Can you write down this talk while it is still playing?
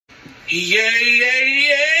Yeah, yeah,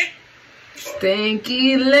 yeah.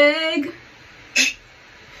 Stinky leg.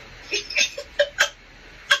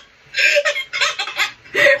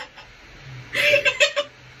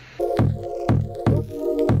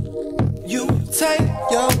 You take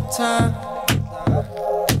your time.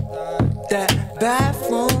 That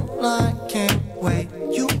bathroom line can't wait.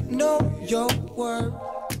 You know your word.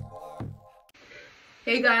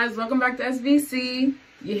 Hey guys, welcome back to SVC.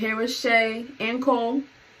 You're here with Shay and Cole.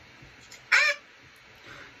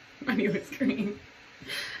 My name is Green.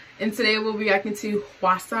 And today we'll be reacting to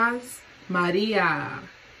JUSTASKCOLE Maria.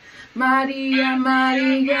 Maria,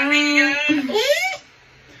 Maria.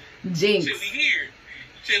 Jinx. Shit, we here.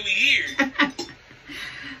 Shit, we here.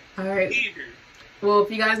 Alright. Well,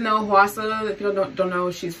 if you guys know JUSTASKCOLE, if you don't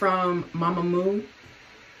know, she's from Mama Moo.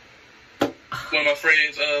 One of my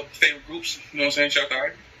friends' favorite groups. You know what I'm saying? Shout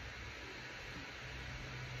out.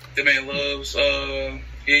 The man loves,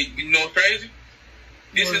 you know what's crazy?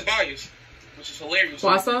 This is bias, which is hilarious.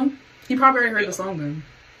 JUSTASKCOLE? He probably already heard the song then.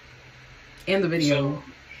 And the video. So,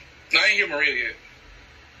 no, I ain't hear Maria yet.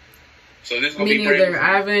 So this is gonna Me be neither.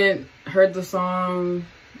 I haven't heard the song,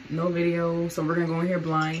 no video, so we're gonna go in here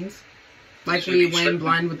blind. Like we went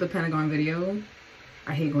blind with the Pentagon video.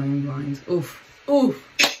 I hate going in blind. Oof. Oof.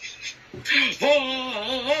 My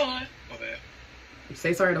bad.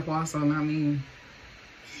 Say sorry to JUSTASKCOLE, not me.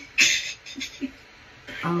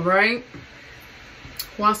 Alright.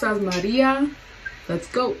 JUSTASKCOLE Maria. Let's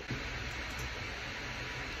go.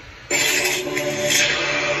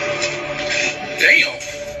 Damn.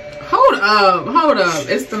 Hold up.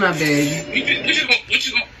 It's still not big.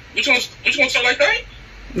 Which one start like that?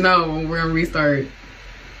 No, we're gonna restart.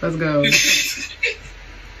 Let's go.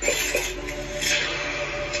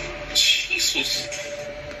 Jesus.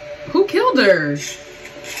 Who killed her?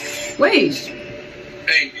 Wait.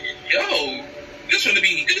 Hey, yo. This should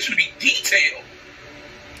be detailed.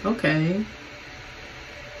 Okay.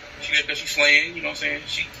 Because she's slaying, you know what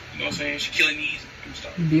I'm saying? She killing these and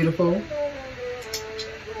stuff. Beautiful.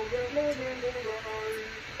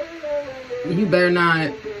 You better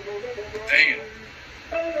not. Damn.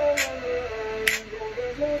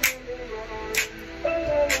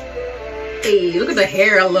 Hey, look at the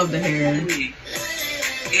hair. I love the hair.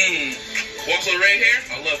 Walks with red hair?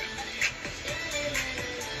 I love it.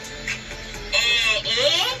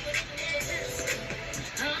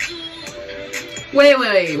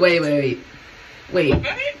 Wait.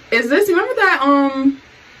 Is this, remember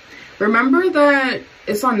that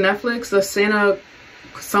it's on Netflix, the Santa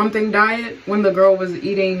something diet, when the girl was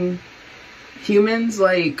eating humans,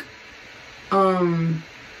 like,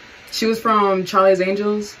 she was from Charlie's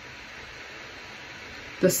Angels.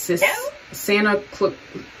 The Santa,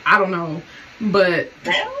 I don't know, but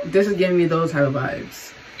this is giving me those type of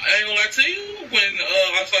vibes. I ain't gonna lie to you, when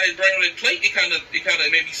I saw his brain on that plate, it kind of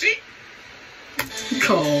made me sick.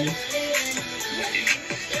 Cool.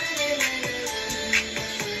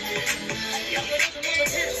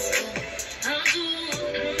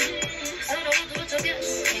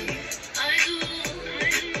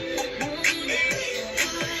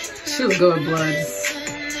 She was good with blood.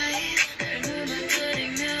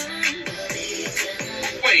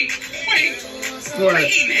 Wait. What? Are they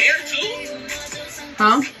eating hair too?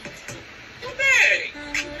 Huh?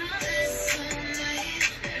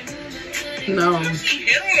 No.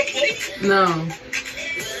 Hair on a plate? No.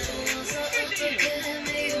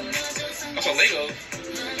 That's a Lego.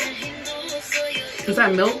 Is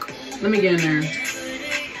that milk? Let me get in there.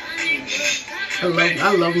 I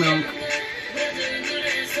love milk.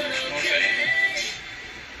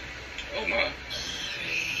 Oh my.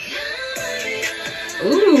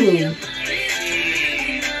 Ooh.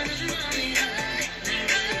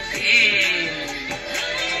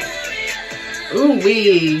 Ooh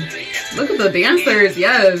wee. Look at the dancers,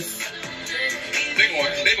 yes. They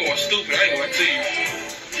going stupid, I ain't gonna tell you.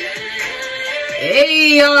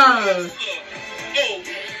 Hey,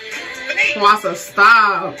 JUSTASKCOLE,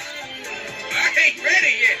 stop. I ain't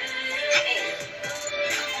ready yet.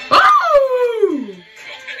 Oh!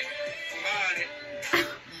 Okay. Alright.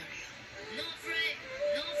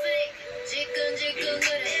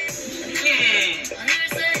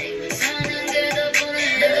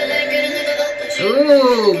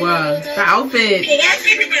 Ooh, the outfit.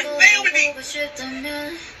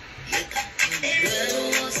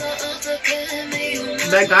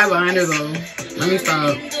 That guy behind her though. Let me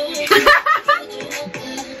stop.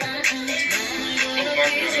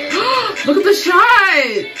 Look at the shot.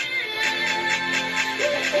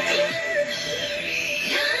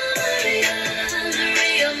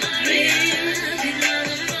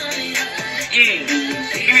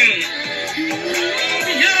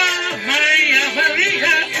 Yeah.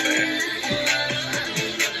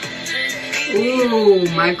 Ooh,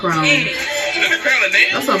 my crown.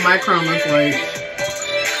 That's what my crown looks like.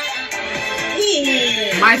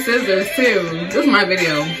 My scissors too. This is my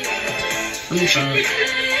video. Let me stop.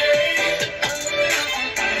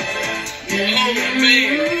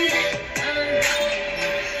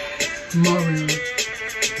 Mario.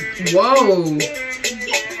 Whoa.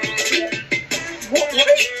 What?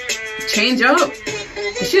 Change up.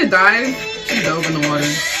 Did she dive? She dove in the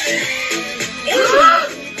water.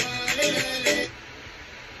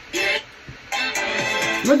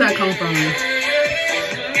 Where'd that come from?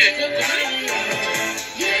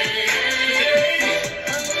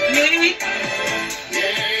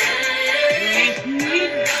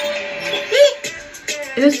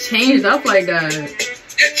 It just changed up like that.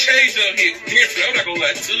 It changed up here different. I'm not gonna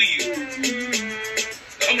lie to you.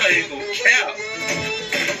 I'm not even gonna count.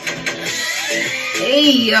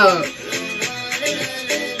 Hey,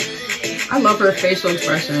 I love her facial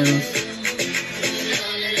expressions.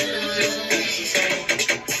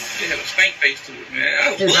 She had a stank face to it,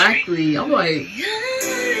 man. Exactly. I'm like,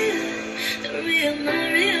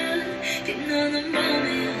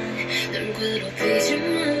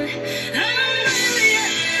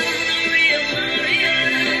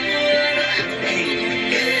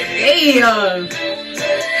 hey,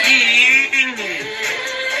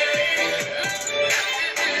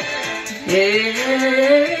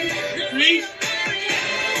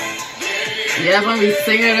 yeah, I'm gonna be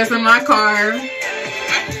singing this in my car.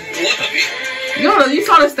 You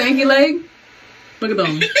saw the stanky leg? Look at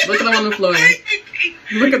them. Look at them on the floor.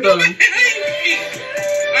 Look at them.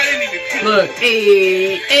 Look,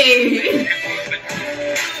 hey, hey.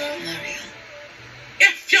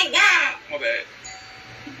 It's your wild. My bad.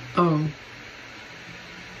 Oh.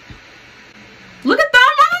 Look at them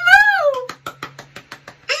on the move!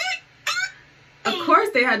 Of course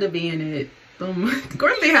they had to be in it. Of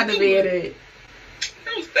course they had to be in it.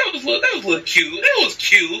 That was a little cute. That was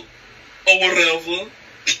cute. Or whatever.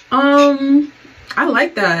 I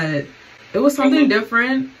like that. It was something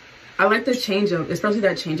different. I like the change up, especially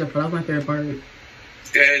that change up. That was my favorite part.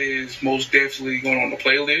 That is most definitely going on the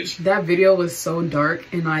playlist. That video was so dark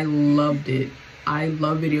and I loved it. I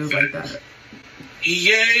love videos like that.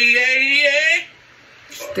 Yeah, yeah, yeah.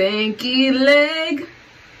 Stanky leg.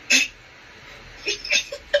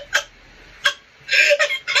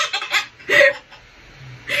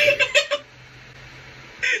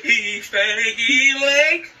 He's stanky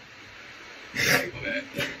leg.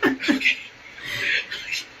 Okay.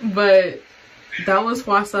 But that was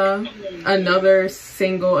Hwasa. Another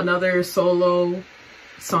single, another solo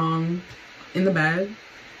song in the bag.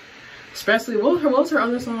 Especially, what was her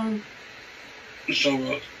other song?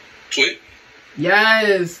 Twit?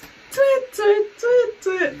 Yes. Twit, twit, twit,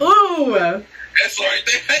 twit. Ooh. That's right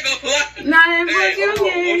there. I ain't gonna lie. Not in Hey, you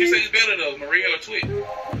what you say is better though, Maria or Twit?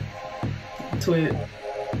 Twit.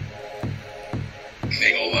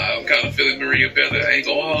 Ain't gonna lie, I'm kind of feeling Maria better. I ain't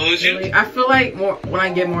gonna hold you. Really? I feel like more when I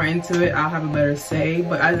get more into it, I'll have a better say.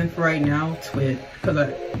 But I think for right now, Twit.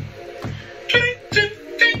 Because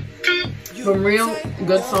from real,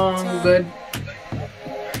 good song, good.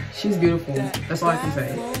 She's beautiful. That's all I can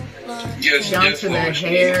say. Yes, Down yes, to the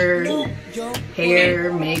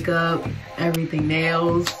hair, makeup, everything,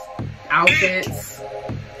 nails, outfits.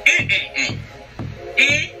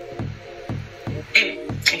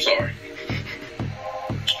 I'm sorry.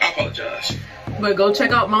 I apologize. But go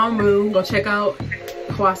check out Mamu. Go check out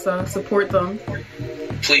Hwasa. Support them.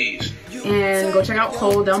 Please. And go check out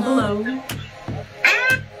Cole down below.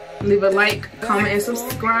 Leave a like, comment, and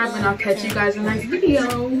subscribe. And I'll catch you guys in the next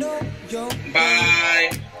video.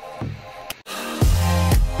 Bye.